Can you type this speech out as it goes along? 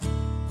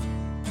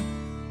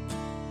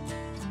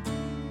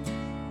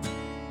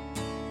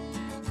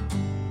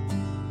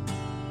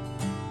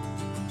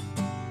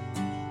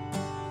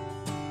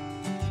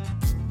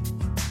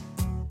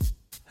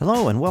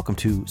Hello and welcome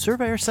to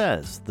Surveyor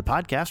Says, the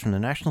podcast from the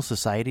National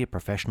Society of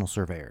Professional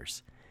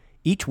Surveyors.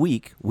 Each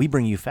week, we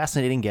bring you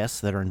fascinating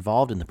guests that are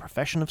involved in the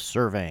profession of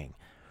surveying.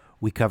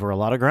 We cover a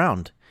lot of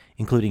ground,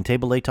 including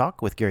Table A Talk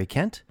with Gary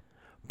Kent,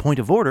 Point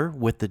of Order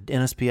with the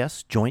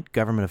NSPS Joint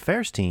Government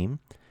Affairs Team,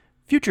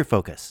 Future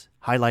Focus,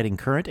 highlighting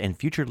current and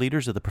future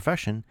leaders of the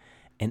profession,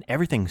 and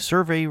everything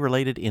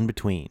survey-related in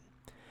between.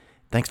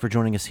 Thanks for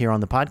joining us here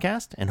on the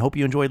podcast, and hope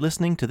you enjoyed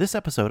listening to this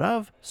episode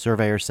of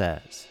Surveyor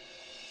Says.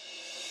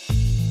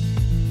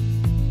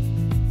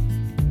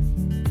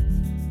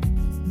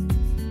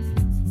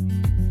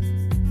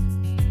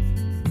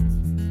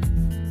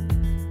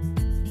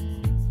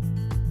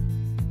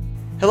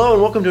 Hello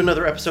and welcome to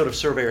another episode of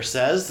Surveyor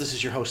Says. This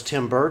is your host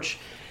Tim Birch,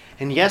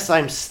 and yes,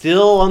 I'm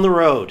still on the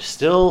road.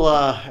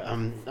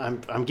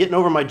 I'm getting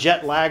over my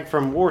jet lag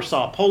from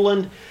Warsaw,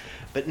 Poland,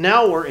 but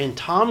now we're in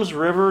Toms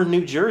River,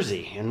 New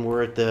Jersey, and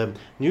we're at the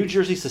New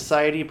Jersey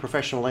Society of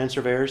Professional Land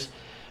Surveyors,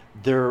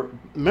 their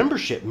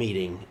membership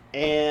meeting,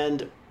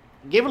 and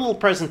gave a little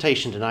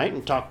presentation tonight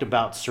and talked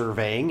about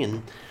surveying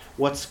and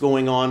what's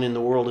going on in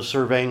the world of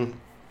surveying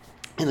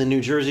in the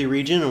New Jersey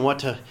region and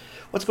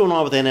what's going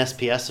on with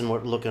NSPS and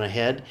what we're looking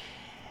ahead.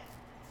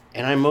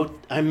 And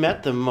I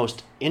met the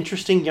most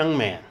interesting young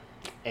man.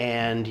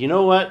 And you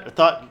know what? I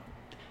thought,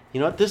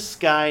 this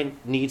guy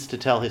needs to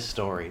tell his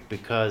story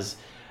because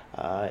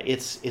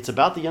it's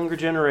about the younger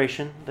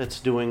generation that's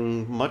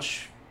doing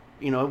much.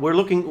 We're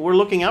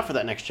looking out for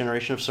that next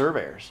generation of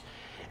surveyors.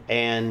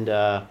 And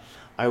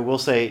I will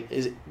say,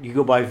 you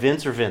go by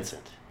Vince or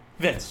Vincent?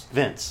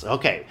 Vince.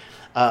 Okay.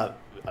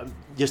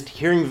 Just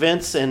hearing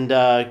Vince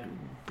and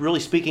really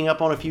speaking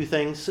up on a few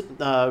things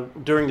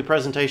during the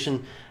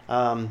presentation.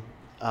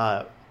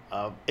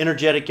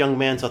 Energetic young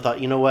man, so I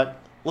thought, you know what?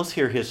 Let's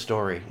hear his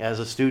story as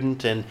a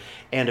student and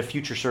a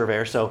future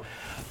surveyor. So,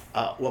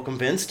 welcome,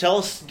 Vince.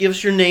 Give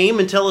us your name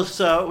and tell us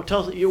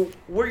where you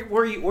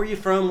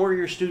from, where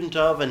you're a student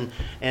of, and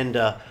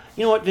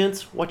you know what,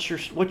 Vince? What's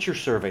your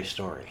survey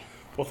story?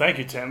 Well, thank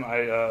you, Tim.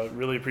 I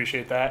really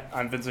appreciate that.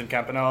 I'm Vincent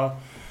Campanella,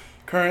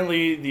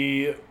 currently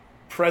the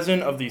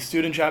president of the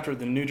student chapter of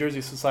the New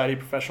Jersey Society of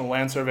Professional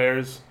Land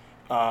Surveyors,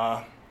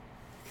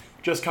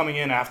 just coming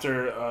in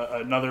after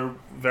another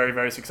very,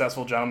 very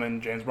successful gentleman,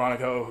 James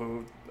Bronico,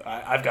 who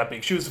I've got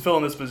big shoes to fill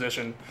in this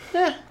position.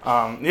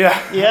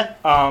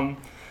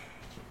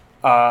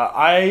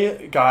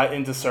 I got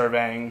into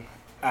surveying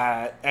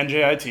at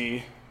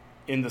NJIT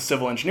in the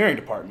civil engineering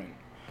department.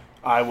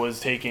 I was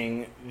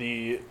taking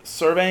the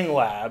surveying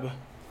lab,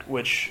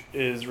 which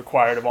is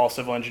required of all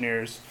civil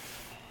engineers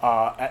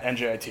at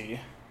NJIT.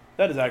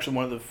 That is actually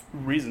one of the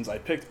reasons I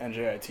picked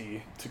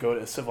NJIT to go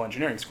to civil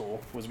engineering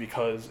school, was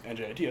because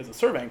NJIT has a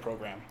surveying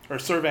program or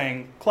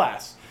surveying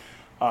class.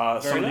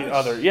 Some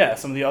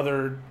of the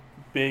other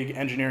big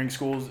engineering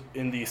schools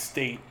in the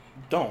state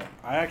don't.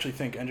 I actually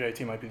think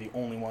NJIT might be the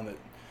only one that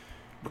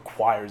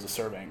requires a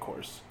surveying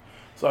course.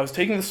 So I was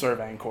taking the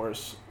surveying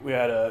course. We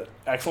had an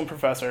excellent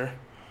professor,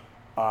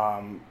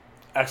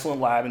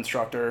 excellent lab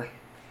instructor,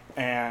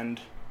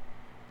 and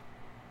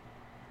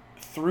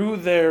through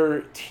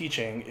their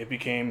teaching, it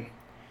became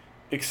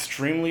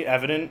extremely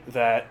evident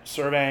that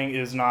surveying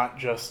is not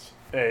just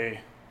a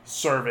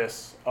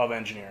service of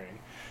engineering.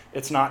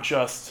 It's not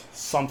just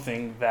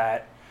something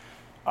that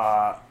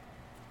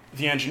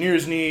the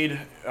engineers need,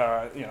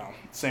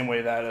 same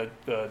way that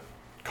a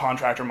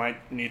contractor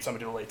might need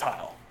somebody to lay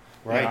tile.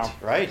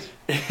 Right.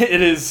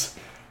 It is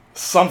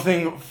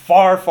something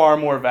far, far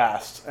more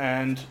vast.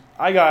 And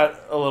I got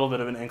a little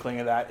bit of an inkling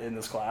of that in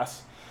this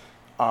class.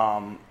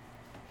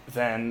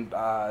 Then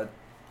I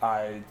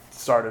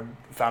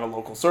found a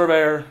local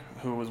surveyor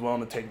who was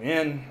willing to take me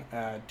in,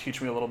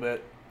 teach me a little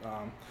bit.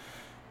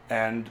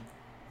 And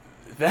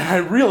then I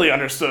really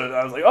understood.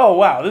 I was like, oh,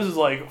 wow, this is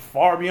like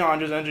far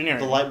beyond just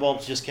engineering. The light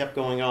bulbs just kept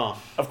going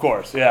off. Of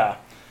course, yeah.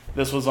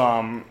 This was,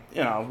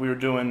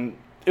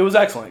 it was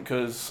excellent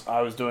because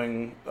I was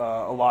doing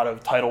a lot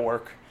of title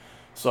work.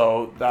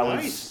 So that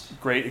was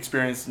great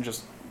experience in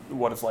just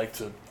what it's like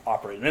to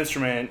operate an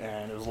instrument.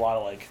 And it was a lot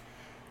of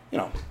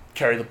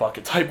carry the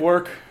bucket type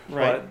work.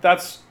 Right. But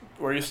that's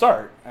where you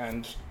start.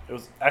 And it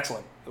was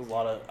excellent. It was a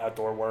lot of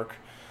outdoor work.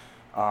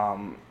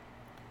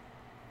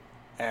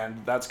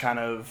 And that's kind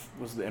of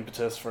was the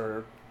impetus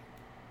for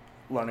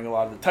learning a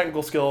lot of the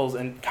technical skills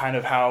and kind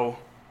of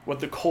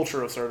what the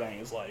culture of surveying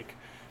is like.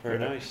 Very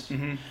nice.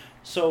 Mm-hmm.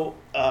 So,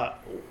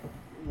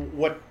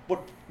 what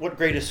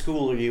grade of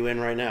school are you in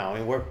right now? I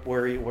mean,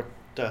 where are you?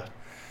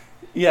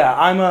 Yeah,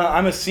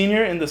 I'm a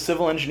senior in the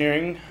civil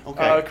engineering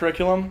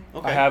curriculum.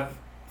 Okay. I have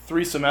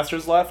 3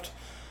 semesters left.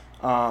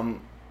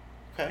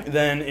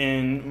 Then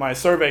in my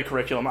survey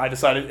curriculum, I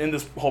decided in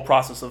this whole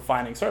process of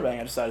finding surveying,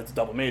 I decided to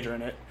double major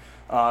in it.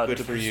 Good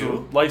to for pursue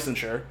you.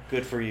 Licensure.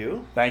 Good for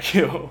you. Thank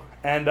you.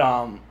 And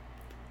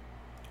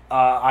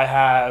I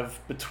have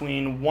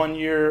between 1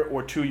 year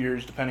or 2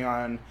 years, depending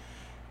on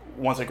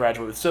once I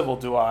graduate with civil,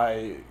 do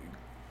I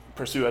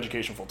pursue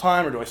education full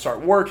time or do I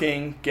start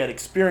working, get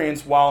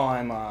experience while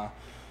I'm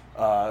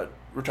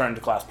returning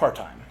to class part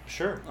time?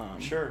 Sure.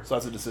 So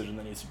that's a decision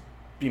that needs to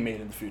be made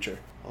in the future.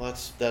 Well,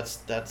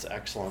 that's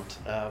excellent.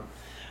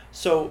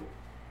 So,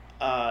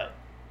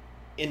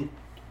 in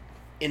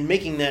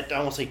making that, I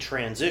won't say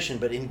transition,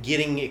 but in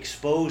getting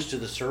exposed to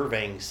the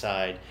surveying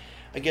side,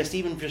 I guess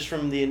even just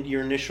from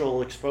your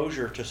initial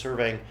exposure to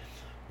surveying,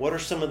 what are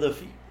some of the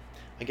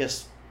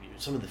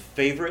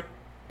favorite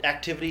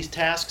activities,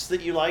 tasks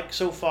that you like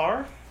so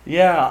far?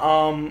 Yeah,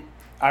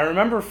 I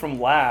remember from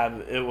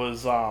lab, it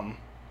was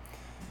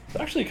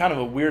actually kind of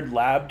a weird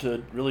lab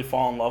to really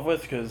fall in love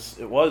with, because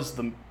it was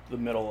the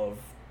middle of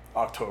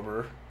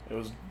October. It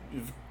was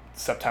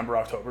September,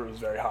 October. It was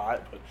very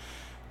hot, but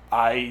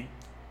I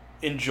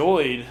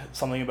enjoyed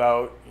something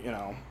about,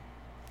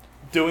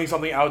 doing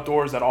something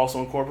outdoors that also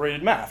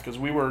incorporated math, because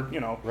we were,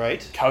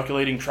 right,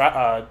 calculating,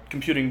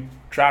 computing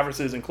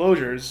traverses and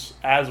closures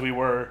as we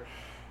were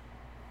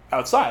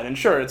outside. And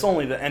sure, it's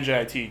only the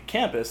NJIT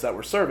campus that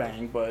we're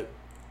surveying, but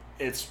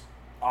it's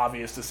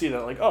obvious to see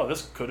that, like, oh,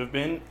 this could have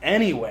been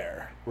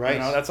anywhere. Right.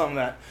 That's something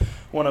that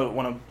one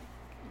of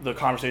the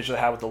conversations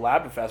I had with the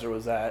lab professor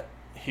was that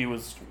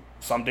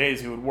some days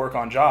he would work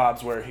on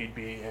jobs where he'd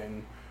be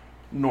in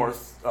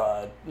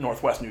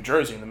northwest New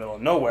Jersey in the middle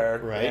of nowhere,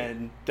 right,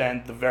 and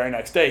then the very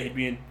next day he'd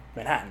be in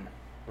Manhattan.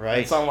 Right.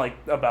 And something like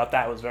about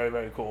that was very,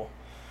 very cool.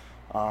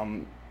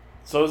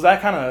 So it was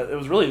that it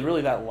was really,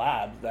 really that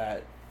lab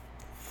that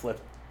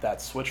flipped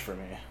that switch for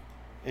me.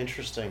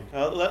 Interesting.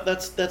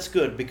 That's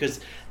good, because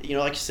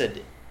like you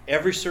said,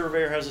 every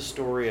surveyor has a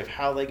story of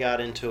how they got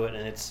into it,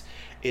 and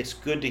it's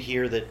good to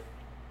hear that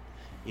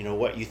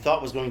what you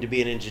thought was going to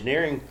be an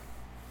engineering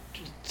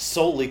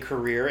solely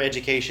career,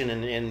 education,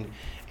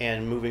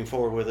 and moving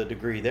forward with a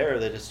degree there,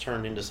 that it's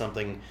turned into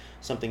something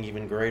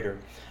even greater.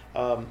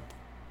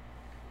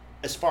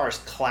 As far as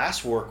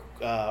classwork,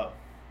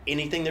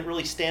 anything that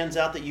really stands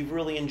out that you've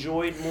really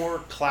enjoyed more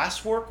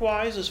classwork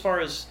wise, as far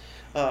as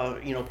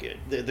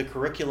the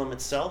curriculum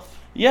itself?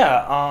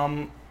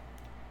 Yeah.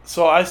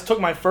 So I took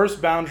my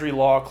first boundary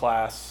law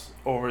class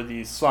over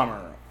the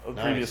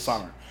previous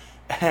summer,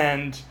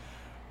 and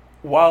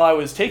while I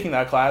was taking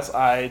that class,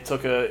 I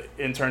took an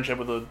internship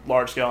with a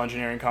large-scale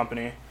engineering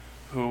company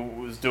who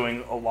was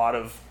doing a lot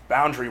of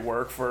boundary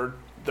work for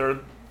their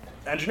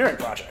engineering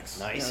projects.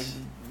 Nice.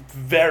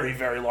 Very,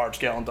 very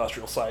large-scale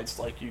industrial sites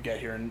like you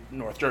get here in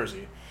North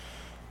Jersey.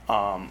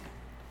 So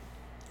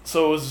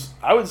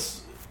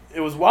it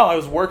was while I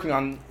was working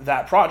on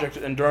that project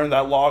and during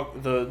that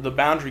the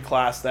boundary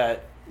class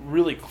that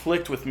really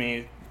clicked with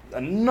me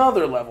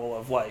another level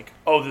of, like,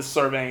 oh, this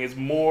surveying is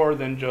more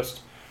than just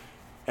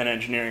an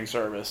engineering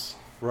service.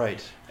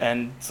 Right.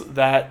 And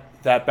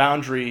that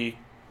boundary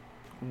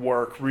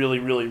work really,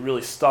 really,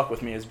 really stuck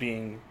with me as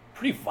being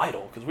pretty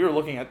vital, because we were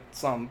looking at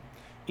some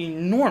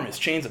enormous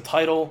chains of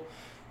title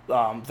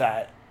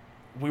that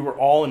we were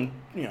all in,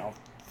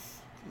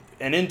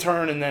 an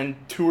intern and then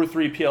 2 or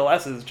 3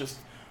 PLSs just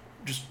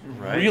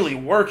right, really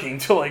working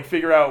to, like,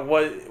 figure out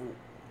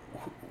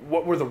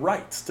what were the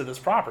rights to this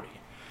property.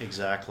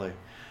 Exactly.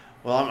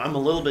 Well, I'm a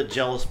little bit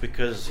jealous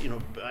because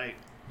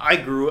I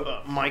grew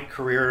my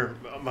career,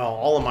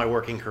 all of my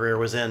working career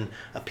was in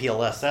a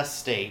PLSS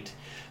state.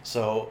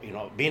 So,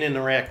 being in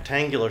the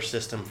rectangular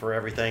system for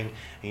everything,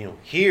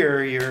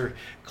 here, your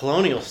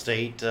colonial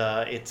state,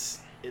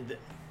 it's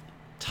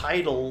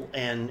title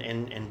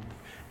and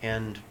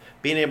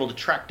being able to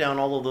track down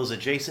all of those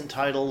adjacent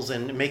titles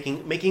and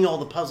making all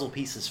the puzzle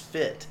pieces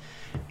fit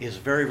is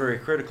very, very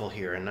critical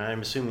here. And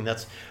I'm assuming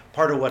that's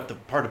part of the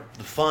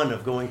fun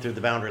of going through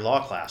the boundary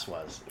law class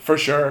was. For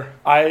sure.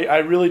 I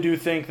really do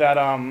think that,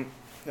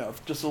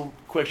 just a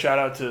quick shout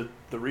out to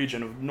the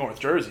region of North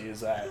Jersey,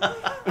 is that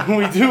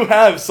we do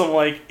have some,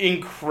 like,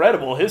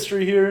 incredible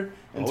history here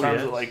in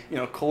terms of, like,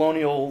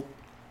 colonial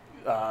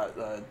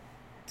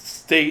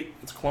state.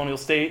 It's a colonial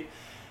state,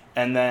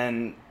 and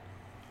then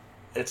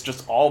it's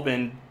just all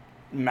been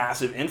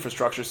massive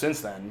infrastructure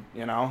since then.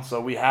 So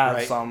we have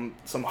right,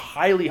 some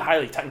highly,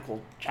 highly technical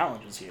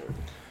challenges here,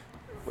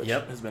 which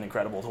yep, has been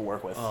incredible to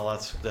work with. Oh,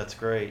 that's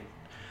great.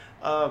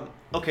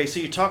 Okay, so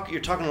you're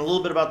talking a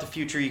little bit about the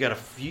future. You got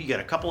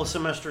a couple of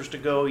semesters to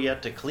go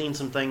yet to clean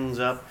some things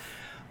up.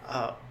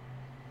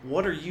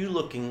 What are you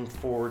looking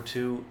forward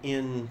to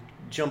in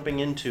jumping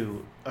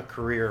into a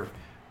career?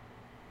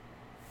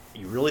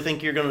 You really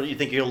think you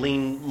think you'll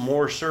lean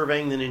more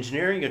surveying than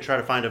engineering? You're gonna try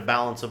to find a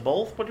balance of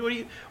both. What do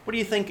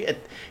you think?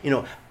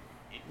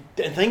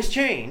 And things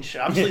change.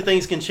 Obviously,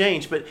 things can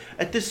change. But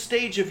at this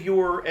stage of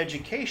your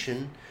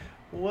education,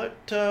 what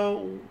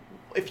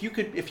if you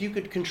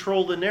could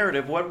control the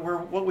narrative? What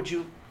would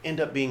you end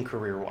up being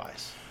career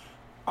wise?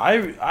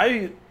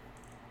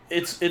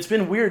 It's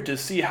been weird to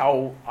see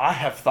how I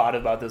have thought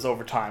about this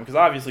over time, because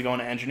obviously going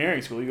to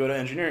engineering school, you go to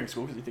engineering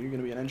school because you think you're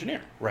going to be an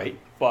engineer. Right.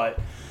 But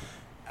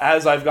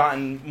as I've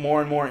gotten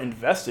more and more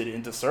invested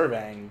into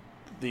surveying,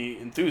 the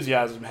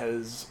enthusiasm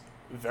has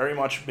very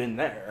much been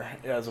there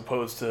as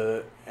opposed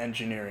to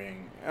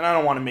engineering. And I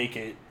don't want to make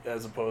it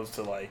as opposed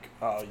to, like,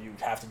 you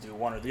have to do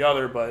one or the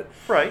other, but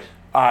right.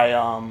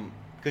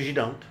 Because you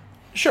don't.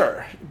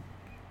 Sure.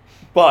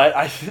 But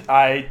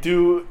I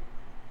do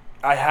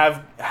I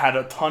have had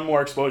a ton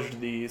more exposure to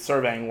the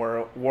surveying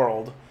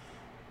world,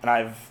 and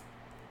I've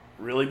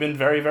really been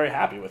very, very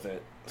happy with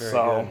it. Very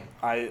so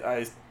good.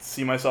 I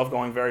see myself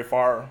going very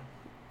far.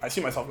 I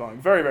see myself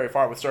going very, very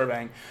far with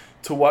surveying.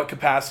 To what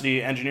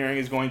capacity engineering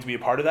is going to be a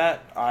part of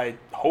that, I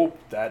hope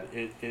that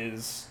it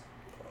is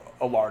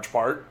a large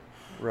part.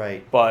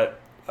 Right. But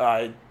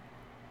I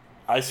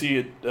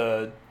see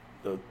a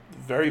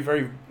very,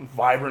 very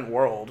vibrant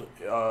world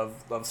of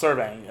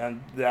surveying,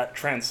 and that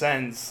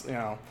transcends,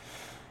 a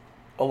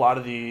lot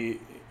of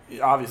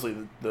obviously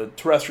the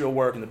terrestrial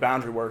work and the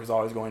boundary work is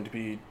always going to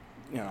be,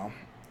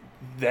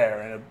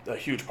 there and a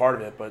huge part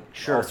of it, but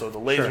Sure, also the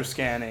laser sure.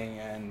 scanning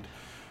and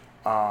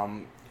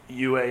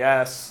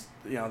UAS,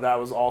 that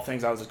was all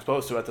things I was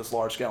exposed to at this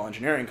large scale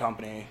engineering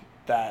company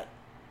that,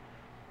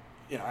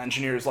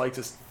 engineers like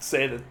to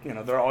say that,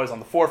 they're always on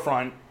the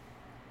forefront.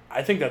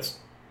 I think that's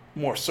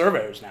more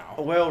surveyors now.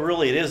 Well,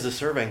 really, it is the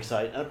surveying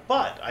side.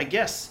 But I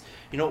guess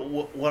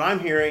what I'm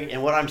hearing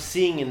and what I'm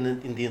seeing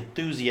in the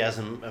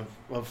enthusiasm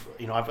of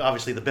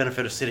obviously the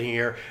benefit of sitting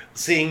here,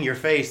 seeing your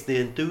face, the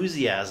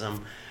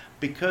enthusiasm,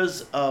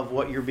 because of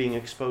what you're being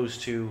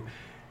exposed to,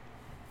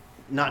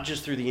 not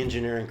just through the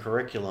engineering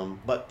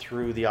curriculum, but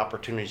through the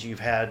opportunities you've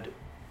had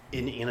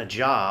in a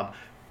job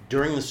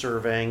during the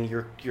surveying.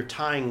 You're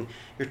tying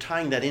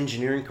that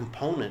engineering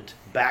component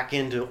back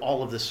into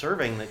all of the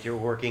surveying that you're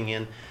working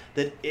in.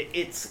 That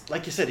it's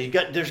like you said,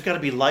 there's got to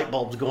be light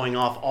bulbs going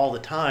off all the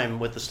time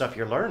with the stuff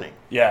you're learning.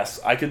 Yes,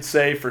 I could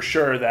say for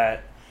sure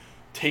that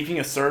taking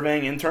a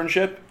surveying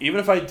internship, even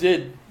if I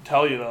did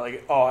tell you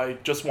that I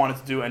just wanted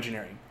to do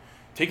engineering,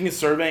 taking a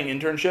surveying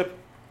internship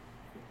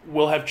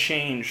will have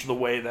changed the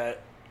way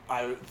that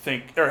I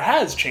think, or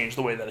has changed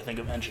the way that I think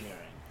of engineering,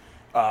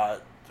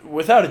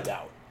 without a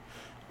doubt.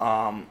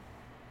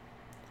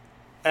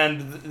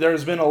 And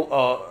there's been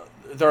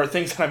there are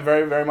things that I'm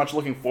very, very much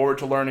looking forward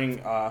to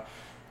learning.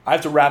 I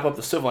have to wrap up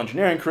the civil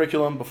engineering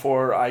curriculum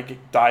before I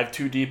dive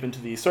too deep into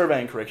the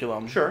surveying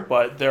curriculum. Sure.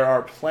 But there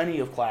are plenty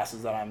of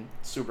classes that I'm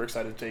super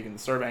excited to take in the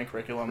surveying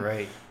curriculum.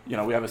 Right.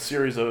 We have a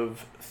series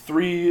of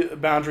 3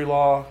 boundary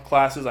law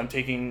classes. I'm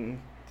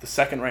taking the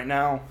second right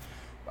now.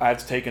 I have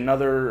to take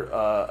another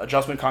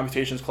adjustment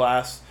computations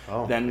class.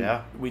 Oh, then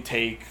yeah. we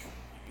take,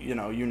 you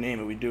name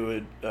it. We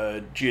do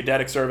a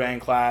geodetic surveying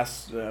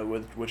class,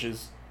 which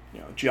is,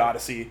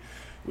 geodesy.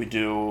 We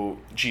do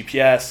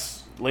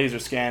GPS, laser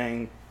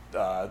scanning,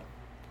 a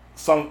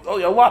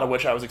lot of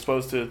which I was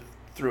exposed to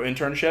through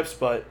internships,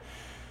 but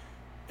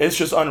it's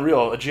just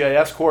unreal. A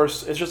GIS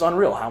course, it's just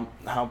unreal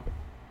how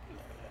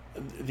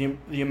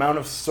the amount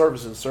of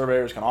services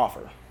surveyors can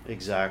offer.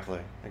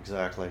 Exactly.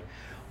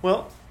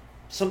 Well,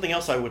 something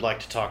else I would like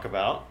to talk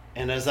about,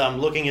 and as I'm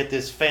looking at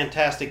this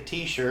fantastic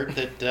T-shirt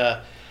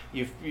that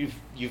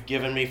you've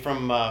given me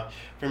from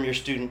your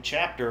student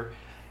chapter,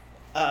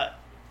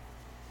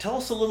 tell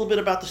us a little bit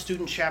about the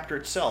student chapter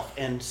itself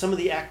and some of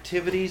the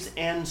activities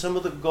and some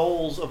of the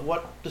goals of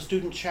what the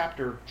student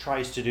chapter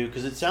tries to do,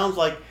 because it sounds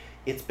like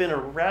it's been a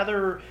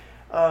rather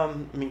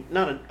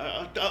not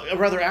a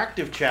rather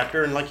active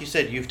chapter, and like you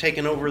said, you've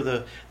taken over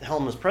the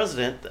helm as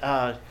president.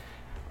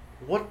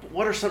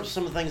 What are some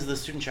of the things the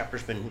student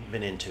chapter's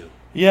been into?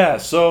 Yeah,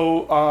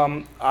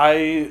 so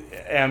I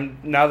am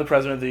now the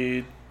president of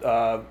the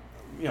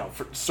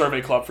for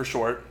Survey Club for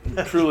short.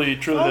 Truly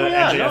Oh, the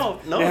yeah,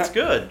 NJS. no, it's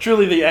good.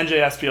 Truly the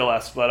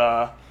NJSPLS,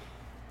 but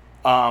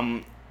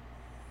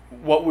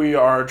what we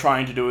are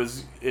trying to do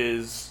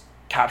is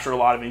capture a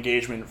lot of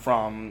engagement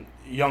from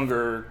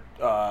younger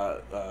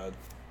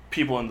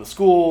people in the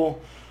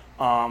school,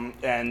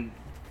 and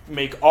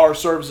make our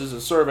services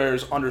as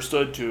surveyors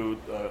understood to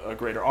a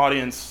greater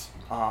audience.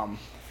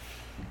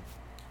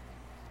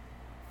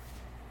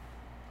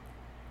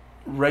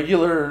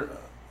 Regular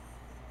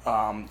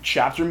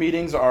chapter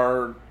meetings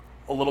are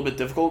a little bit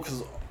difficult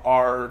because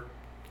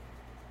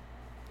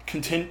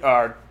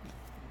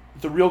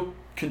the real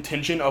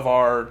contingent of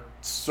our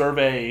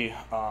survey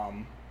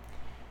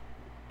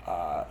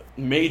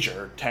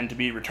major tend to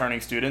be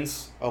returning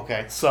students.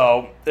 Okay.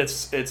 So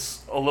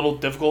it's a little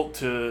difficult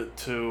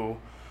to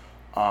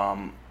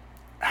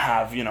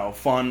have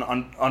fun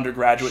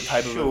undergraduate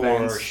type of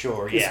events.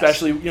 Sure, yes.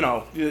 Especially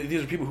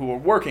these are people who are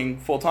working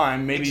full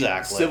time. Maybe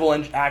Exactly.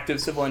 active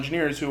civil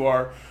engineers who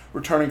are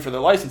returning for their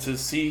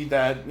licenses see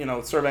that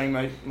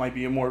surveying might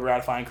be a more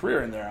gratifying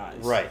career in their eyes.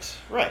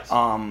 Right.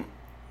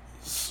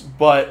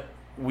 But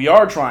we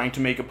are trying to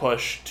make a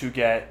push to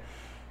get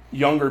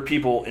younger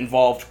people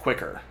involved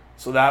quicker.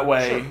 So that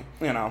way,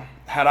 Sure.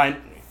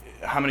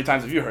 How many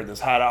times have you heard this?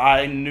 Had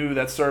I knew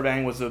that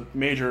surveying was a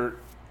major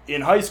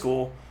in high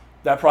school,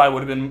 that probably would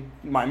have been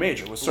my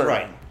major, was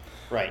surveying.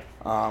 Right.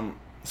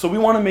 So we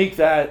want to make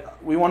that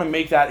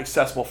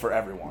accessible for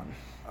everyone.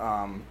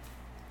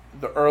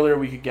 The earlier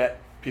we could get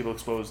people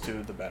exposed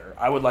to, the better.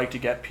 I would like to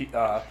get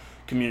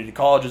community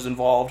colleges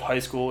involved, high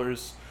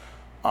schoolers.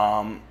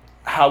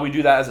 How we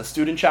do that as a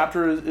student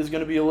chapter is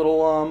going to be a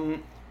little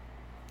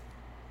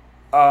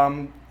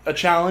a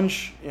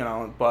challenge,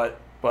 but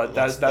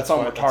that's what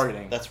we're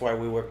targeting. That's why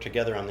we work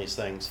together on these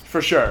things.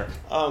 For sure.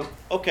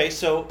 Okay,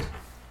 so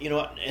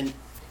and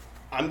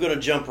I'm going to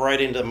jump right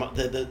into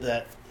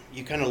that.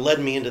 You kind of led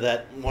me into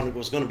that one. It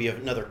was going to be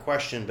another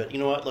question, but you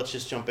know what? Let's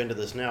just jump into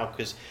this now,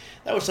 because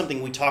that was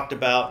something we talked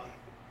about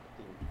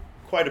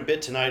quite a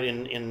bit tonight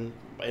in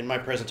my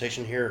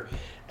presentation here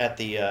at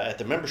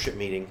the membership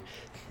meeting.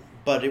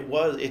 But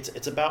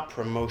it's about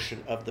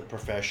promotion of the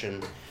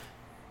profession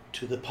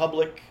to the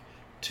public,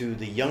 to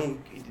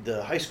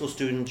the high school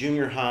student,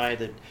 junior high,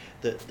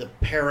 the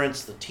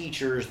parents, the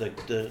teachers,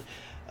 the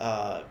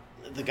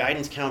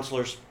guidance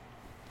counselors.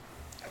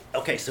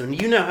 Okay, so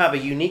you now have a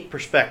unique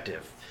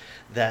perspective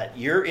that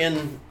you're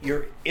in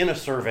a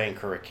surveying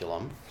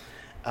curriculum,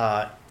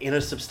 in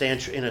a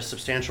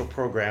substantial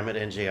program at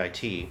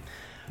NJIT.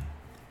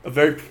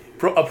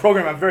 A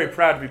program I'm very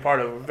proud to be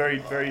part of. A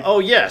very Oh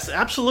yes,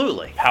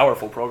 absolutely.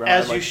 Powerful program.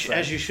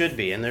 As you should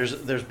be, and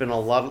there's been a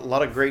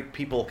lot of great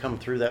people come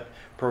through that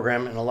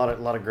program, and a lot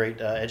of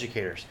great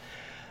educators.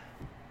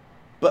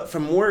 But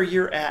from where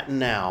you're at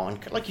now,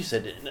 and like you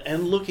said,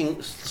 and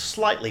looking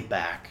slightly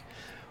back,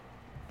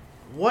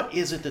 what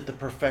is it that the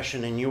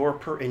profession, in your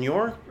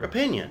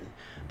opinion,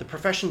 the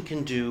profession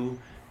can do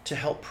to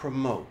help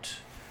promote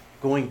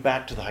going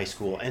back to the high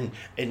school? And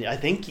I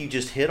think you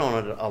just hit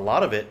on it. A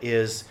lot of it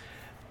is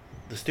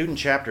the student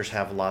chapters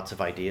have lots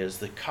of ideas.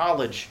 The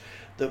college,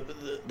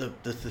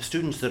 the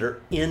students that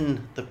are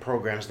in the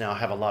programs now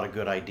have a lot of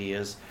good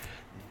ideas,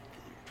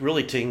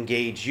 really to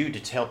engage you,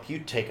 to help you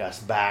take us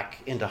back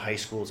into high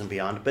schools and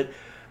beyond. But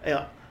I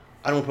don't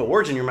want to put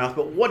words in your mouth,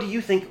 but what do you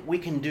think we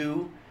can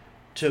do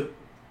to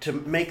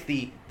make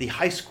the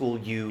high school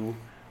you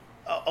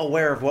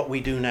aware of what we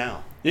do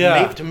now?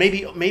 Yeah. To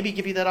maybe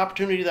give you that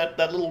opportunity, that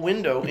little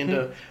window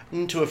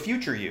into a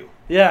future you.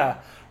 Yeah.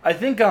 I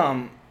think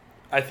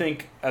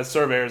as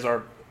surveyors,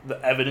 the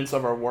evidence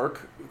of our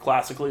work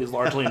classically is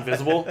largely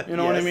invisible. You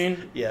know what I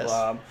mean? Yes.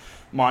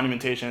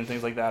 Monumentation and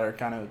things like that are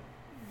kind of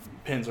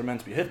pins are meant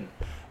to be hidden.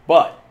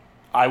 But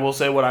I will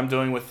say what I'm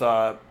doing with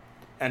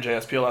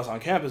NJSPLS on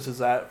campus is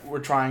that we're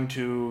trying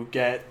to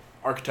get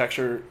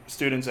architecture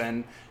students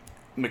and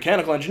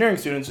mechanical engineering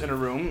students in a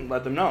room,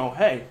 let them know,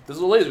 hey, this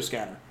is a laser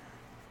scanner.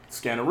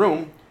 Scan a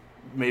room,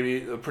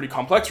 maybe a pretty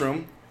complex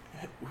room.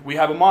 We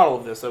have a model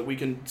of this that we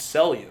can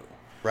sell you.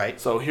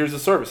 Right. So here's the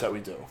service that we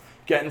do.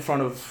 Get in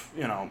front of,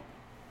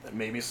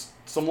 maybe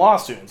some law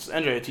students.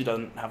 NJIT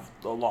doesn't have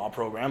a law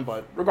program,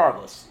 but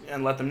regardless.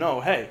 And let them know,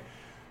 hey,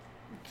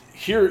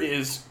 here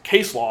is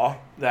case law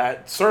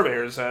that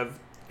surveyors have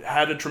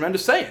had a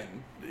tremendous say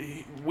in.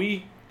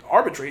 We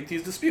arbitrate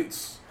these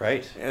disputes.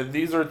 Right. And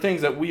these are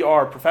things that we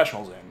are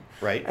professionals in.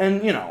 Right.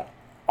 And,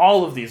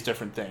 all of these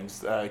different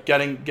things.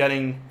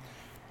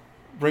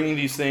 Bringing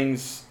these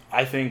things,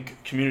 I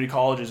think, community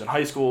colleges and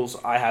high schools,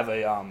 I have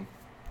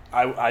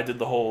I did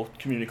the whole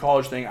community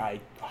college thing. I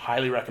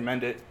highly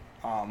recommend it.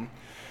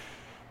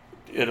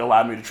 It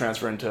allowed me to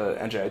transfer into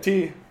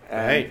NJIT.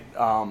 And, right.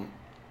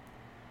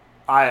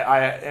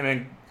 I am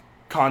in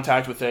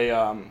contact with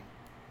a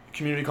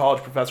community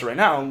college professor right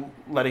now,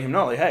 letting him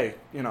know, like, hey,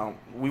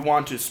 we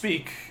want to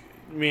speak.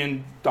 Me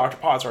and Dr.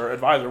 Potts, our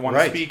advisor, want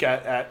to speak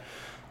at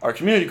our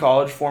community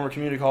college, former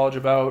community college,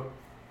 about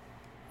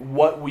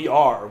what we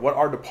are, what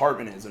our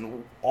department is,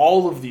 and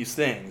all of these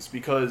things,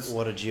 because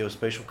what a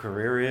geospatial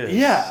career is.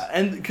 Yeah,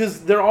 and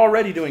because they're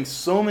already doing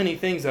so many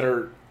things that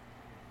are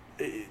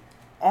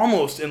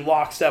almost in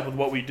lockstep with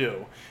what we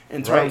do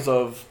in terms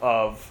of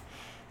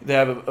they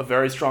have a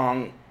very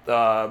strong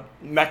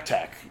mech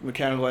tech,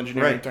 mechanical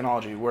engineering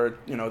technology, where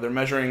they're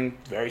measuring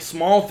very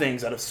small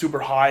things at a super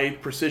high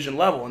precision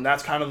level, and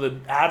that's kind of the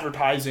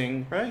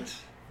advertising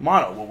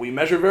model. Well, we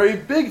measure very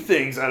big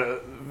things at a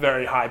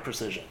very high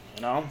precision.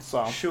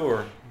 So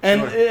sure.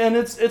 And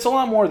it's a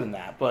lot more than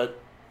that, but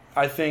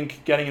I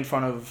think getting in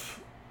front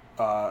of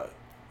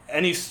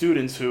any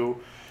students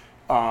who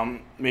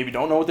maybe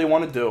don't know what they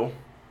want to do,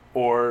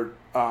 or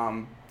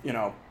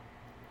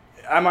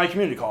at my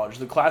community college,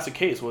 the classic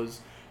case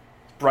was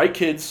bright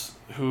kids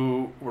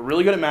who were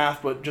really good at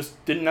math, but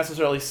just didn't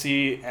necessarily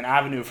see an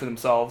avenue for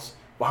themselves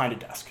behind a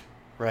desk.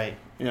 Right.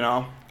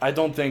 I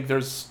don't think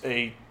there's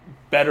a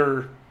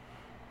better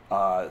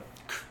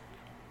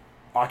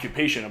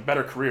occupation, a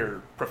better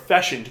career,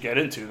 profession to get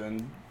into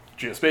than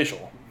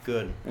geospatial.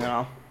 Good.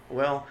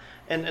 Well,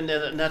 and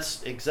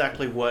that's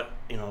exactly what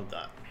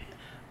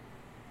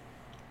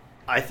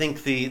I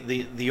think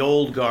the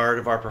old guard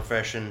of our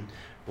profession,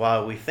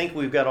 while we think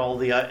we've got all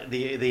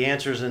the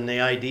answers and the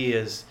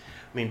ideas,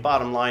 I mean,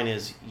 bottom line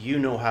is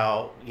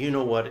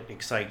what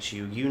excites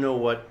you. There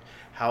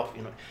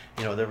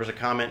was a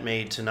comment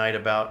made tonight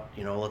about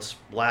let's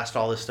blast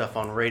all this stuff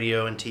on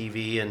radio and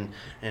TV and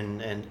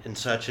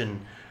such,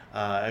 and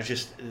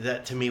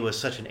that to me was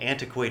such an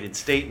antiquated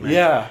statement.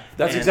 Yeah,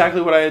 that's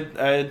exactly what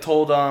I had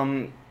told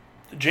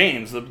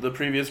James, the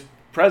previous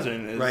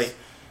president. Right.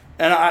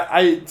 And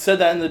I said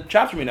that in the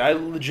chapter meeting. I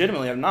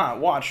legitimately have not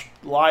watched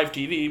live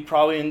TV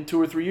probably in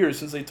 2 or 3 years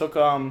since they took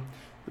the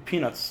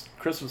Peanuts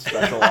Christmas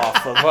special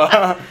off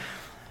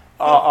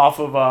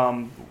of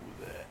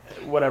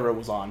whatever it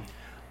was on.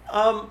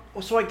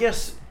 So I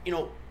guess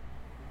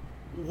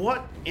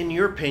what, in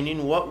your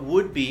opinion, what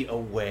would be a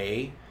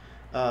way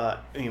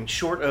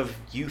short of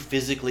you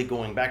physically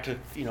going back to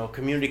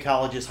community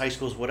colleges, high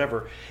schools,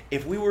 whatever,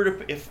 if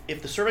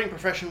the surveying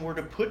profession were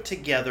to put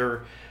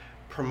together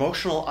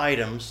promotional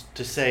items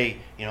to say,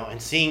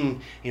 and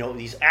seeing,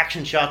 these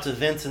action shots of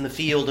events in the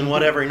field and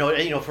whatever,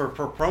 for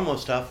promo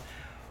stuff,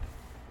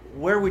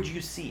 where would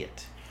you see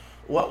it?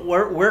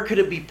 Where could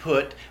it be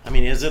put? I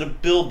mean, is it a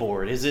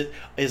billboard? Is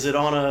it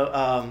on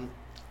a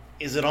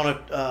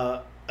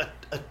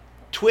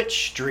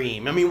Twitch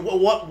stream? I mean,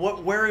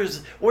 where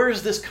is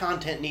this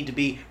content need to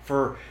be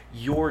for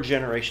your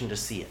generation to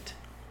see it?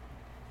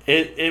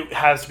 It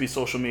has to be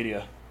social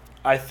media.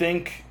 I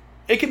think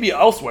it could be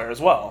elsewhere as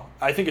well.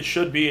 I think it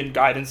should be in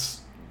guidance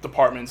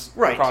departments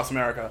across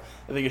America.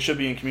 I think it should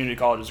be in community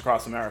colleges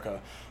across America.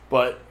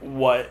 But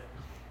what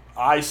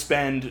I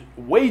spend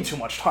way too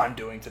much time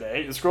doing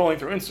today is scrolling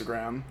through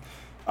Instagram,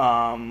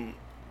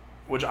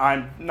 which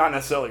I'm not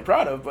necessarily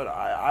proud of, but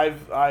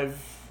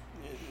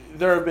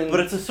there have been... But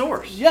it's a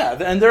source. Yeah,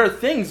 and there are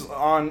things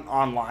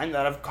online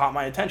that have caught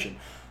my attention.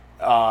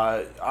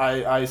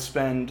 I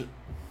spend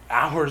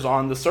hours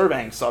on the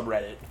surveying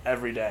subreddit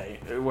every day,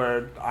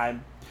 where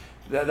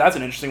that's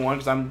an interesting one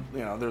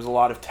because there's a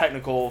lot of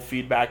technical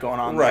feedback going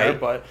on there,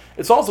 but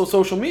it's also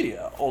social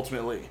media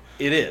ultimately.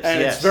 It is, and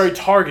yes. It's very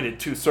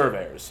targeted to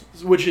surveyors,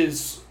 which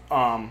is,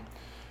 I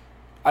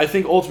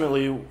think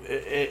ultimately,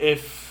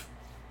 if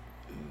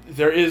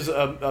there is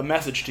a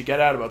message to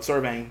get out about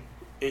surveying,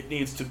 it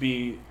needs to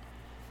be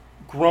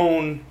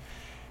grown,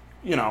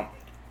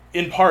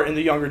 in part in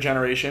the younger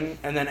generation,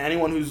 and then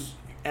anyone who's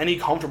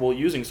comfortable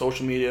using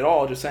social media at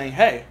all, just saying,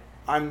 hey,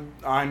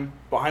 I'm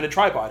behind a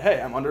tripod.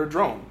 Hey, I'm under a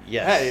drone.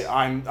 Yes. Hey,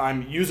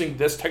 I'm using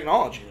this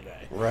technology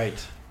today.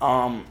 Right.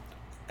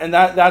 And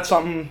that's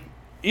something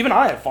even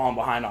I have fallen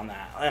behind on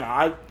that. And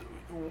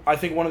I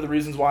think one of the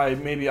reasons why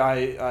maybe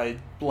I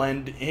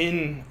blend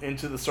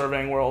into the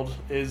surveying world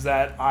is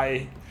that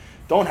I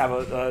don't have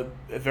a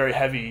very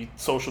heavy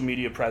social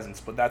media presence,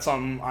 but that's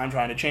something I'm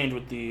trying to change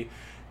with the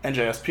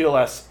NJS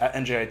PLS at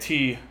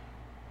NJIT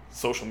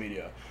social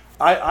media.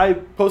 I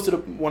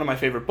posted one of my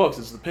favorite books.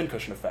 Is The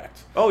Pincushion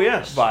Effect. Oh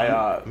yes, by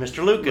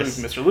Mr. Lucas.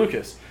 Mr.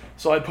 Lucas.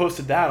 So I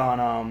posted that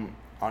on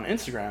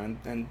Instagram,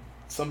 and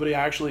somebody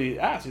actually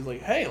asked. He's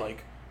like, "Hey, do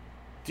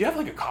you have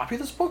a copy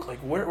of this book?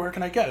 Where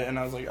can I get it?" And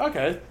I was like,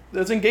 "Okay,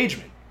 that's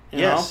engagement."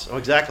 Yes, oh,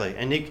 exactly,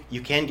 and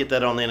you can get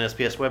that on the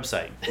NSPS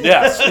website.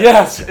 Yes,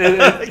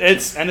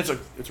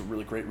 it's a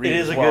really great read. It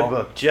is a good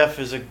book. Jeff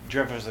is a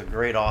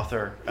great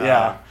author.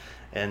 Yeah.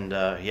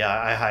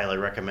 I highly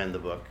recommend the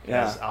book.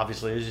 Yeah.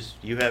 Obviously, it's just,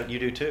 you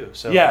do too.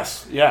 So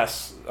yes.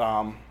 It's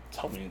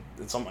helped me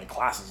in some of my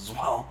classes as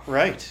well.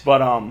 Right.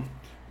 But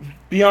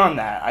beyond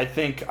that, I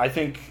think,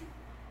 and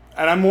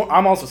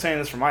I'm also saying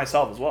this for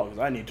myself as well because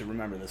I need to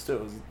remember this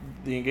too. Is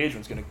the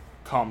engagement's going to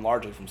come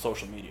largely from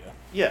social media.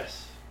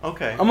 Yes.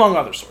 Okay. Among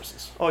other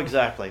sources. Oh,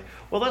 exactly.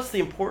 Well, that's the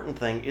important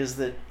thing is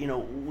that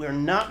we're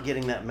not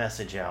getting that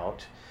message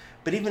out.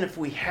 But even if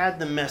we had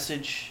the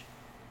message,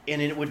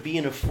 and it would be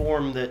in a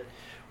form that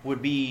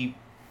would be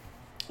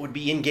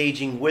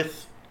engaging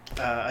with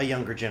a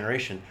younger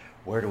generation,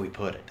 where do we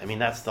put it? I mean,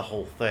 that's the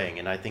whole thing,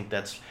 and I think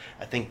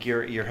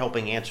you're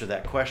helping answer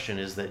that question.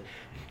 Is that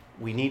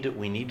we need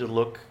to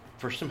look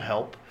for some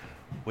help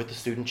with the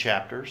student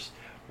chapters,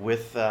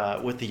 with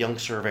the Young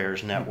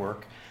Surveyors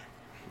Network.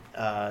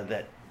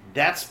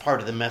 That's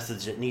part of the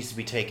message that needs to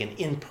be taken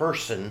in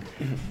person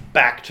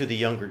back to the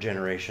younger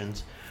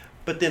generations.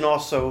 But then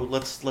also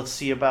let's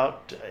see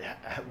about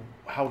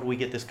how do we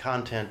get this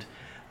content.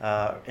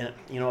 And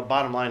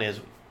bottom line is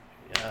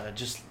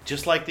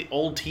just like the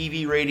old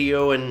TV,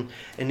 radio, and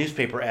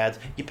newspaper ads,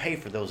 you pay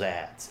for those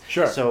ads.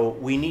 Sure. So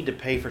we need to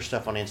pay for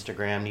stuff on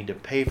Instagram. Need to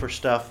pay for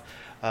stuff.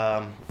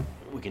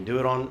 We can do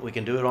it on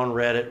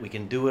Reddit. We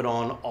can do it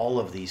on all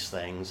of these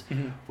things.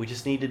 Mm-hmm. We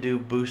just need to do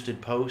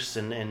boosted posts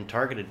and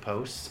targeted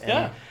posts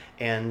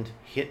and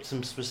hit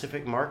some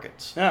specific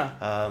markets. Yeah.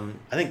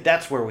 I think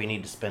that's where we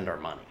need to spend our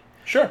money.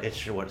 Sure.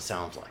 It's what it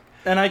sounds like.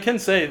 And I can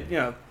say,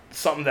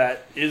 something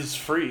that is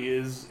free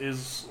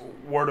is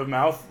word of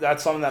mouth.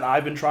 That's something that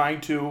I've been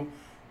trying to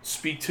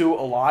speak to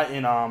a lot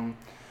in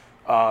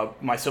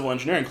my civil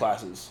engineering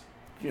classes.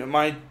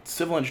 My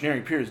civil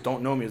engineering peers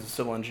don't know me as a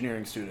civil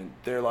engineering student.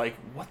 They're like,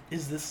 what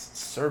is this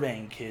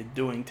surveying kid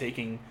doing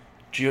taking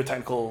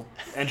geotechnical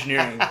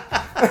engineering?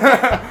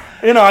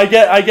 I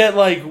get I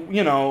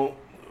don't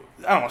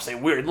want to say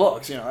weird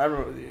looks,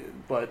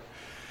 but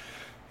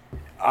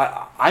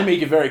I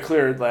make it very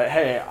clear that,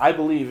 hey, I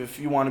believe if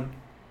you want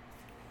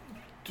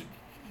to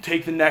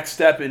take the next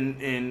step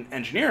in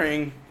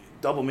engineering,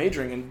 double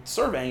majoring in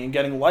surveying and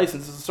getting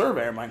licensed as a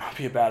surveyor might not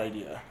be a bad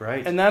idea.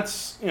 Right. And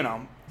that's,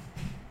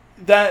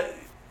 that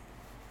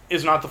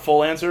is not the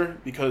full answer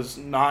because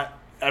not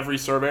every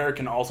surveyor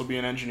can also be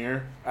an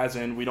engineer, as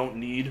in we don't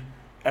need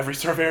every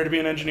surveyor to be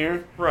an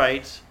engineer.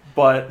 Right.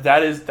 But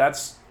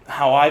that's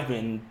how I've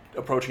been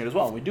approaching it as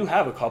well. We do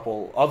have a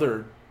couple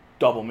other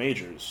double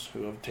majors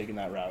who have taken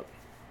that route.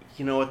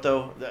 You know what,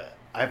 though?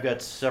 I've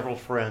got several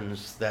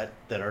friends that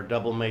are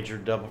double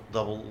major,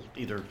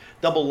 either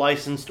double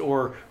licensed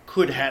or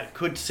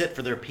could sit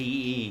for their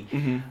PE.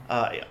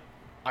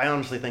 I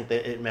honestly think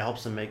that it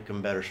helps them make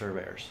them better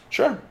surveyors.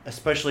 Sure.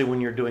 Especially when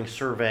you're doing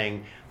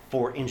surveying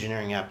for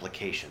engineering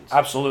applications.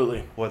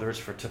 Absolutely. Whether it's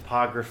for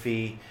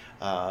topography,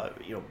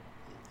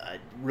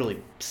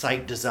 really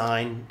site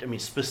design. I mean,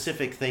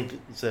 specific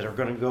things that are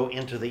going to go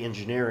into the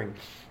engineering.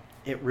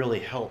 It really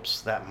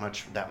helps that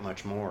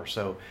much more.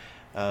 So,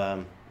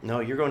 no,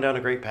 you're going down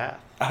a great path.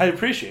 I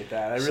appreciate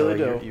that. I really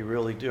do. You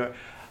really do.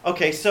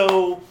 Okay,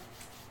 so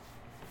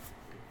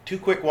 2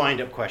 quick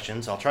wind-up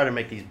questions. I'll try to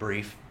make these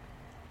brief.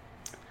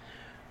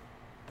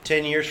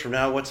 10 years from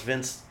now, what's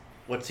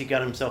he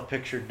got himself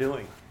pictured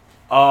doing?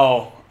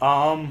 I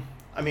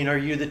mean, are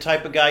you the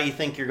type of guy you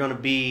think you're going to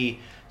be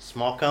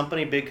small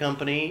company, big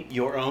company,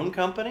 your own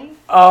company?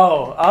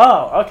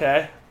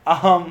 Okay.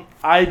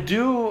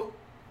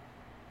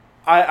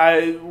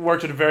 I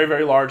worked at a very,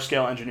 very large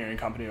scale engineering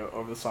company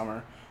over the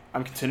summer.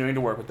 I'm continuing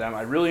to work with them.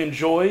 I really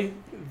enjoy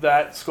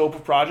that scope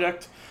of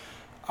project.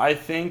 I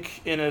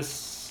think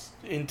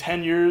in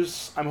 10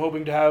 years, I'm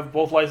hoping to have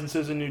both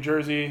licenses in New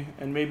Jersey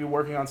and maybe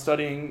working on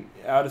studying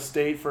out of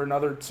state for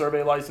another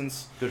survey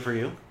license. Good for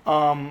you.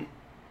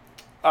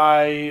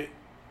 I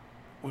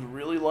would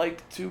really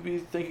like to be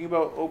thinking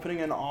about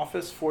opening an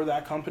office for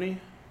that company.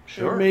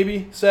 Sure.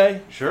 Maybe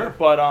say. Sure.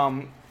 But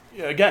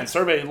again,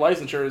 survey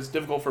licensure is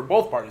difficult for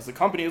both parties, the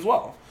company as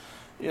well.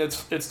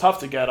 It's tough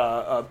to get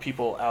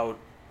people out,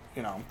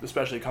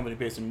 especially a company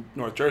based in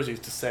North Jersey,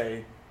 to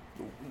say,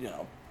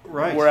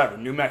 right, wherever,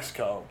 New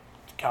Mexico,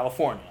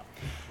 California.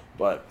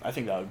 But I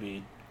think that would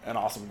be an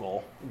awesome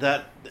goal.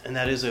 That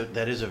is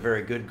a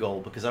very good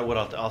goal, because what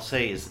I'll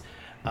say is,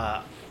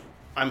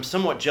 I'm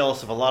somewhat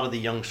jealous of a lot of the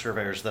young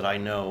surveyors that I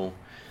know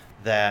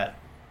that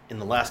in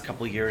the last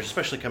couple of years,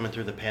 especially coming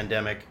through the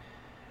pandemic,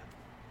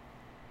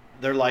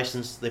 they're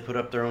licensed, they put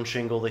up their own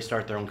shingle, they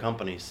start their own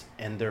companies,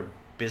 and they're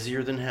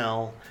busier than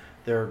hell.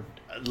 They're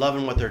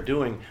loving what they're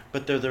doing,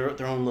 but they're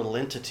their own little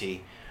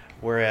entity.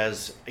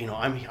 Whereas,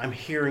 I'm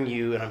hearing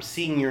you and I'm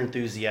seeing your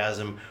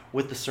enthusiasm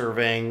with the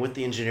surveying, with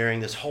the engineering,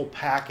 this whole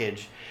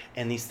package,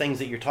 and these things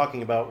that you're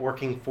talking about,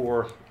 working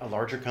for a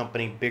larger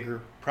company,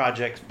 bigger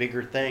projects,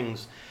 bigger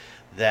things,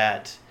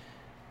 that,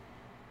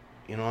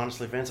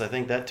 honestly, Vince, I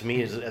think that to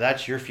me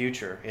that's your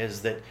future,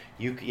 is that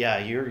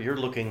you're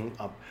looking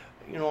up,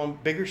 on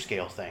bigger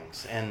scale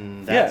things,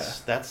 and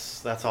that's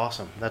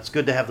awesome. That's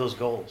good to have those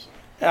goals.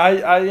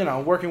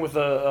 I working with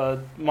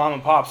a mom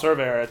and pop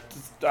surveyor,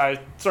 I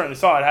certainly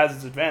saw it has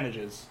its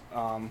advantages.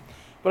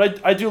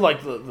 But I do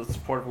like the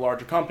support of a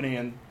larger company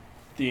and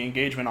the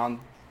engagement on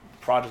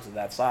projects of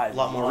that size. A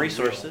lot more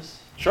resources.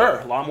 Sure,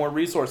 a lot more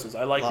resources.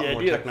 I like the idea. A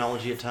lot more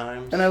technology at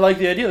times. And I like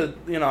the idea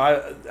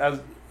that, as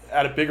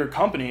at a bigger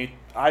company,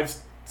 I've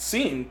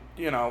seen,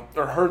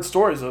 or heard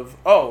stories of,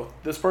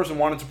 this person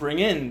wanted to bring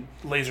in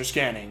laser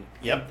scanning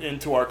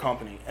into our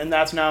company. And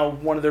that's now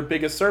one of their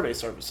biggest survey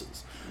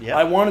services. Yep.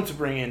 I wanted to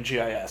bring in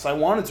GIS. I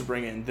wanted to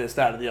bring in this,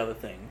 that, or the other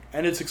thing.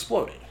 And it's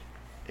exploded.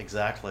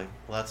 Exactly.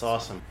 Well, that's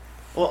awesome.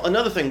 Well,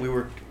 another thing we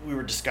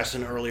were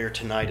discussing earlier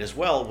tonight as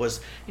well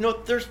was,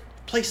 there's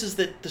places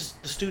that the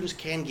students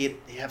can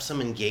have some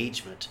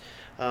engagement.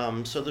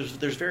 So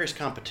there's various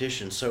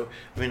competitions. So,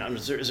 I mean,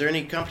 is there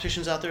any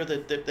competitions out there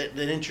that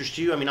interest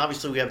you? I mean,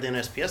 obviously we have the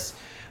NSPS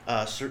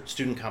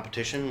student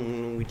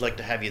competition. We'd like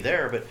to have you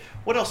there. But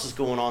what else is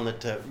going on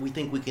that we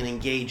think we can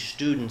engage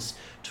students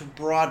to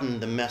broaden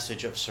the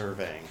message of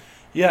surveying?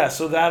 Yeah,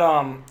 so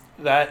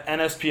that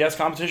NSPS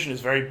competition is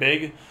very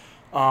big.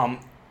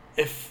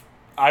 If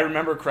I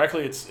remember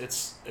correctly,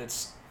 it's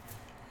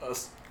a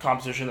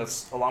competition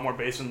that's a lot more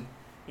based in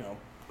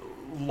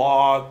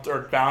law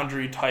or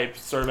boundary type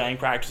surveying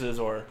practices,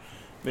 or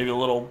maybe a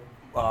little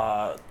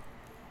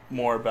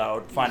more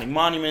about finding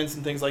monuments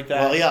and things like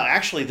that. Well, yeah,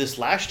 actually this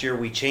last year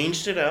we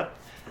changed it up.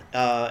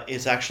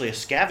 It's actually a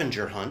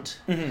scavenger hunt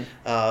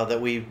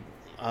that we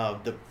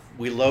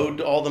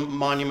load all the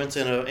monuments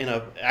in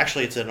a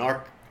actually it's an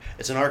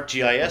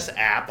ArcGIS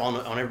app on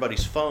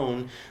everybody's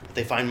phone.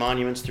 They find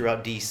monuments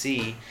throughout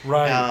DC.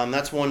 Right.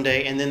 That's one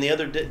day, and then the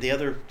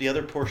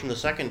other portion of the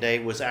second day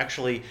was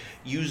actually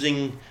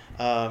using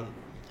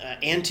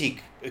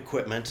antique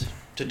equipment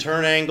to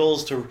turn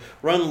angles, to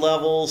run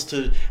levels,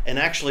 and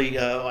actually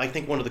I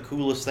think one of the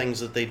coolest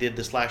things that they did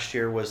this last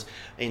year was,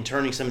 in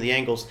turning some of the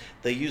angles,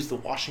 they used the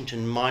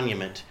Washington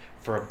Monument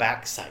for a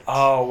back site.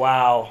 Oh,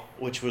 wow.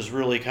 Which was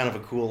really kind of a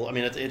cool, I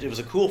mean, it was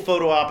a cool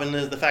photo op, and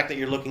the fact that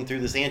you're looking through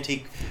this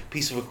antique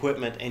piece of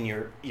equipment and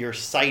you're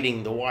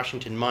citing the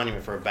Washington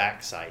Monument for a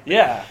back site.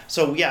 Yeah.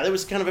 So, yeah, there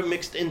was kind of a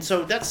mixed, and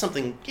so that's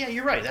something, yeah,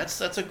 you're right, that's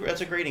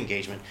a great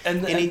engagement.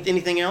 And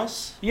anything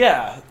else?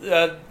 Yeah,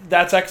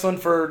 that's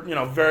excellent for,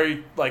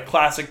 very,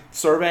 classic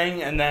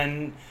surveying, and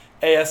then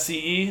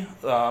ASCE,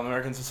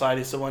 American Society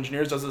of Civil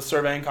Engineers, does a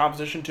surveying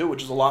competition too,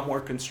 which is a lot more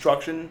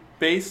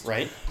construction-based.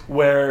 Right.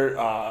 Where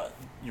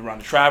you run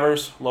a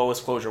traverse,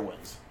 lowest closure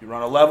wins. You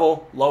run a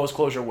level, lowest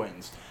closure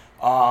wins.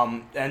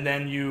 And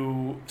then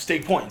you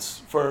stake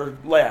points for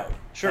layout.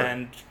 Sure.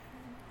 And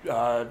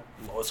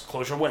lowest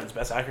closure wins,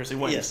 best accuracy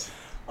wins. Yes.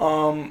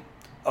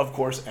 Of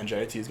course,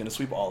 NJIT is going to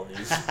sweep all of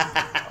these.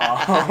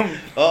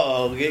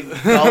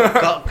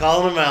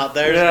 Calling them out.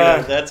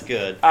 There's good. That's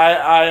good.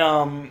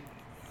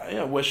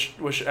 I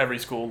wish every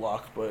school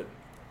luck, but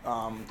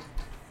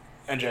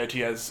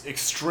NJIT has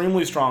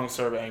extremely strong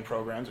surveying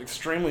programs,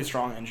 extremely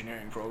strong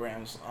engineering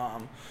programs.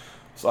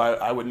 So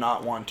I would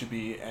not want to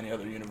be any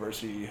other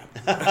university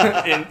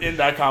in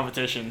that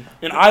competition,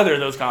 in either of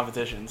those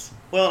competitions.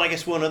 Well, and I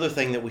guess one other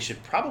thing that we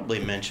should probably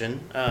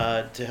mention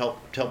to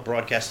help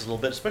broadcast a little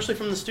bit, especially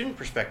from the student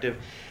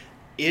perspective,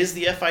 is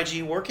the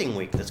FIG Working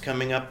Week that's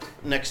coming up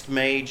next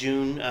May,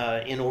 June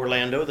in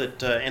Orlando that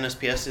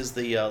NSPS is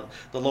the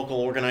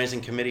local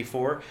organizing committee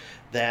for.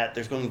 That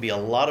there's going to be a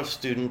lot of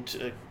student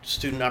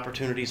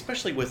opportunities,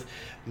 especially with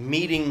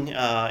meeting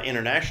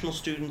international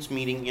students,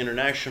 meeting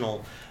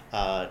international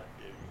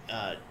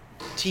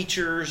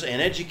teachers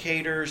and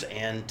educators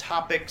and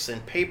topics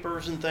and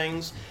papers and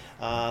things.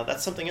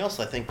 That's something else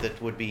I think that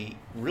would be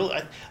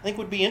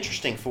would be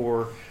interesting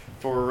for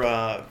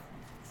a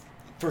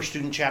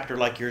student chapter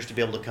like yours to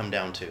be able to come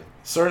down to.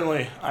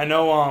 Certainly. I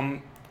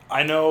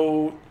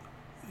know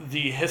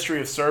the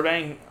history of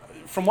surveying,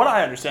 from what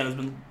I understand, has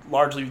been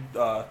largely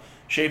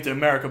shaped in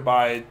America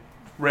by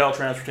rail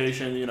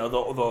transportation,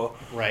 the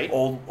right.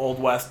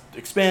 old West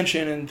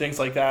expansion and things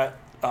like that.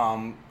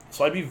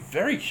 So I'd be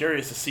very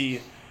curious to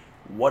see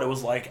what it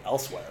was like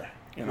elsewhere,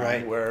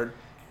 right. where,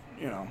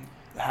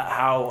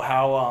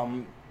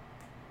 how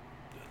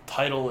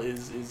title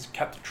is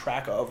kept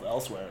track of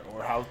elsewhere,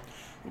 or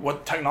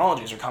what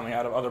technologies are coming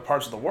out of other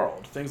parts of the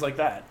world, things like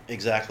that.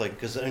 Exactly,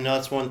 because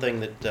that's one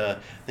thing that I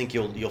think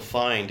you'll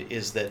find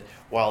is that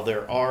while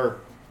there are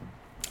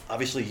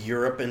obviously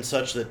Europe and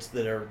such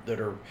that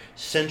are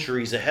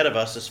centuries ahead of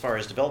us as far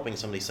as developing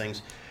some of these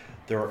things,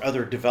 there are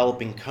other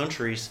developing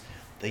countries.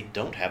 They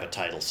don't have a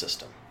title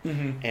system,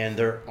 and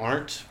there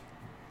aren't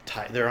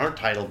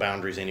title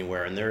boundaries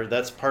anywhere, and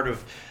that's part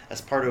of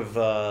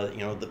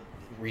the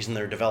reason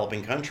they're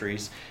developing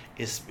countries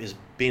is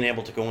being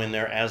able to go in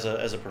there as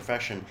a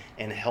profession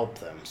and help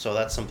them. So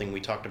that's something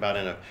we talked about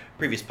in a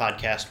previous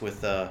podcast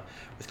with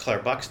Claire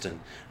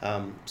Buxton.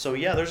 So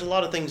yeah, there's a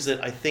lot of things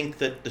that I think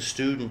that the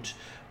student,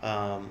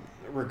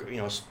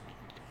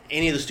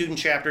 any of the student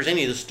chapters,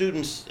 any of the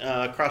students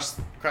across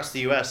the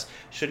U.S.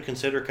 should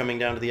consider coming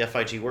down to the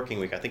FIG Working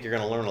Week. I think you're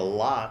going to learn a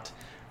lot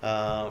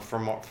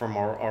from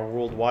our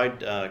worldwide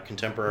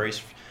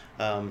contemporaries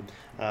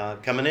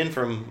coming in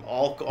from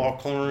all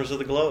corners of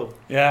the globe.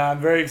 Yeah,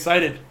 I'm very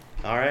excited.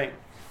 All right.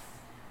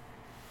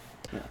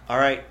 All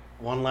right.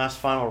 One last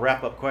final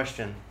wrap-up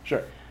question.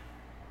 Sure.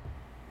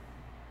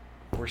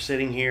 We're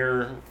sitting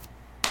here.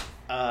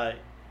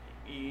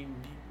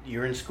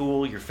 You're in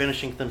school. You're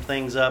finishing some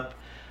things up.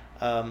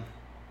 How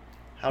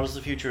does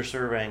the future of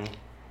surveying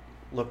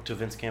look to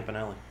Vince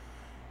Campanelli?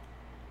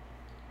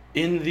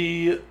 In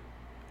the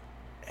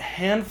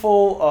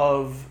handful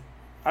of,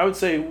 I would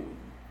say,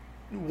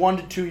 1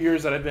 to 2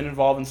 years that I've been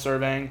involved in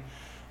surveying,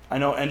 I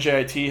know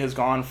NJIT has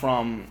gone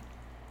from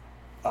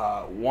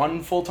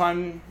one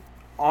full-time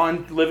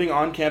living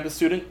on-campus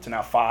student to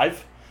now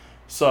 5.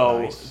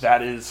 So nice.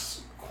 That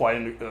is quite I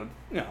don't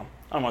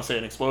want to say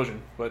an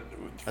explosion, but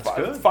that's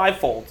good.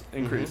 5-fold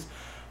increase.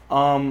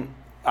 Mm-hmm.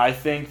 I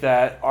think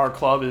that our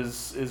club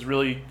is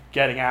really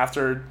getting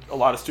after a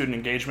lot of student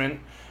engagement.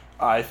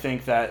 I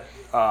think that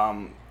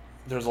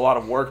there's a lot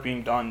of work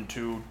being done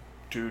to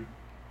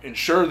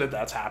ensure that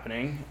that's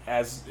happening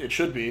as it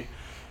should be.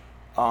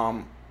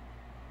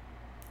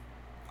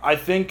 I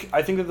think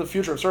that the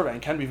future of surveying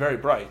can be very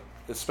bright,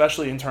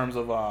 especially in terms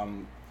of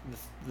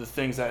the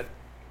things that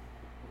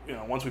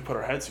once we put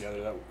our heads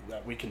together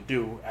that we can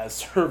do as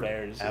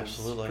surveyors.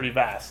 Absolutely. Is pretty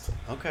vast.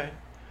 Okay.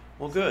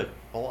 Well, good.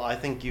 Well, I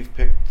think you've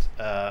picked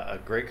a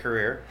great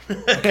career.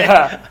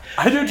 Yeah,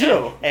 I do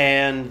too.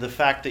 And the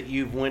fact that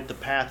you've went the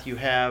path you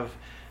have,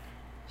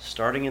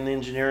 starting in the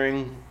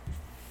engineering,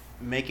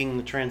 making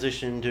the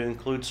transition to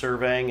include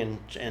surveying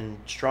and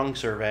strong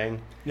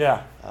surveying.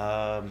 Yeah.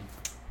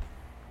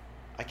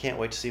 I can't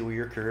wait to see where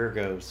your career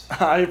goes.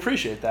 I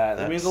appreciate that.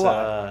 That means a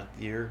lot.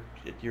 You're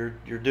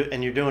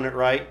doing it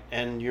right,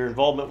 and your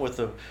involvement with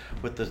the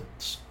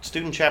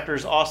student chapter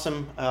is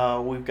awesome.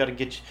 We've got to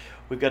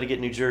get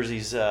New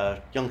Jersey's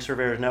Young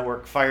Surveyors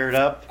Network fired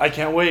up. I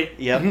can't wait.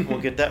 Yep,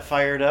 we'll get that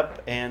fired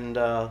up, and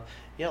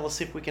let's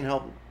see if we can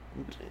help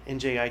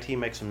NJIT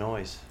make some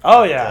noise.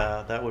 Oh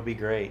yeah, that would be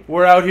great.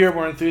 We're out here.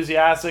 We're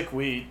enthusiastic.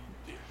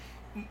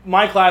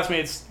 My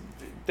classmates,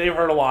 they've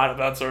heard a lot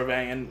about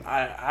surveying, and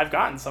I've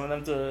gotten some of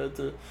them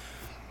to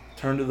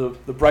turn to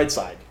the bright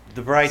side.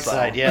 The bright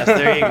side, yes.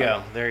 There you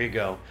go. There you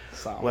go.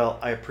 So. Well,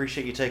 I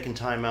appreciate you taking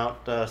time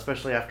out,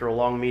 especially after a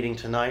long meeting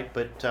tonight.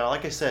 But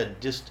like I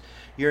said, just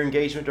your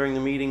engagement during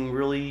the meeting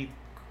really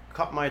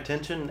caught my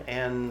attention,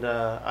 and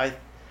I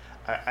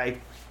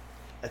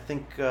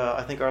think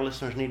our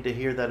listeners need to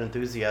hear that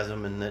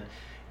enthusiasm, and that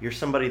you're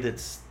somebody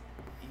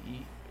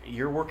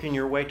you're working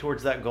your way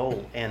towards that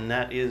goal, and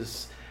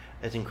it's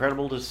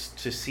incredible to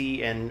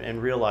see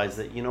and realize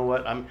that, you know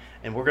what,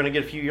 we're going to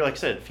get a few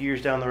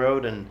years down the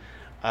road, and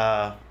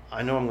I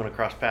know I'm going to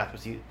cross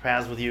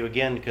paths with you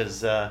again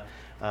because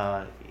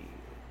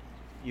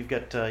you've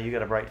got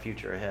a bright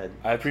future ahead.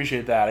 I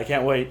appreciate that. I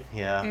can't wait.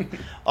 Yeah.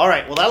 All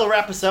right. Well, that'll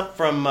wrap us up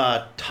from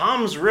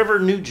Toms River,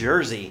 New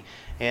Jersey.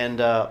 And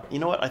you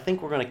know what? I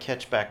think we're going to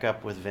catch back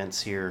up with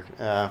Vince here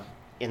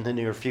in the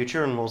near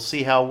future, and we'll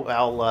see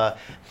how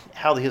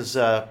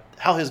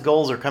his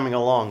goals are coming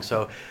along.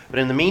 So, but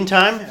in the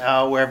meantime,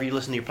 wherever you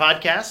listen to your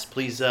podcasts,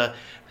 please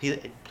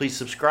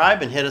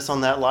subscribe and hit us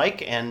on that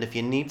like. And if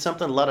you need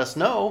something, let us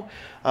know.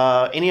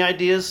 Any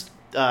ideas?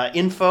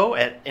 Info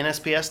at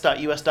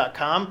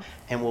nsps.us.com,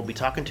 and we'll be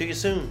talking to you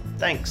soon.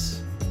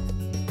 Thanks.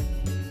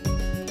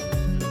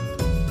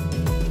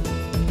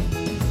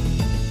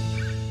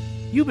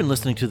 You've been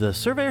listening to the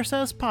Surveyor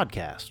Says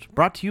podcast,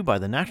 brought to you by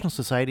the National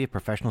Society of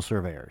Professional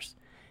Surveyors.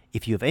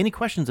 If you have any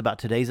questions about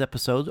today's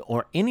episode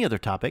or any other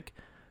topic,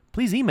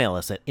 please email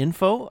us at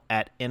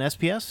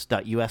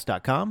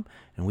info@nsps.us.com,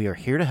 and we are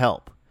here to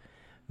help.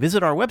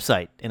 Visit our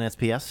website,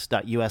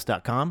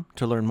 nsps.us.com,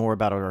 to learn more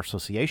about our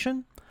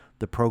association,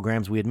 the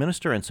programs we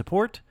administer and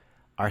support,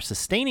 our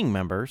sustaining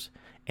members,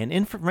 and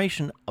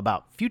information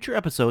about future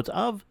episodes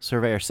of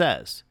Surveyor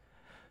Says.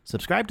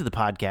 Subscribe to the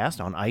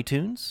podcast on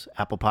iTunes,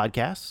 Apple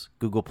Podcasts,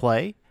 Google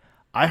Play,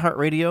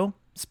 iHeartRadio,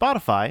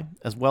 Spotify,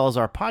 as well as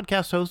our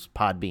podcast host,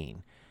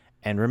 Podbean.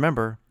 And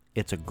remember,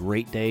 it's a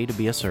great day to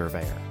be a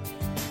surveyor.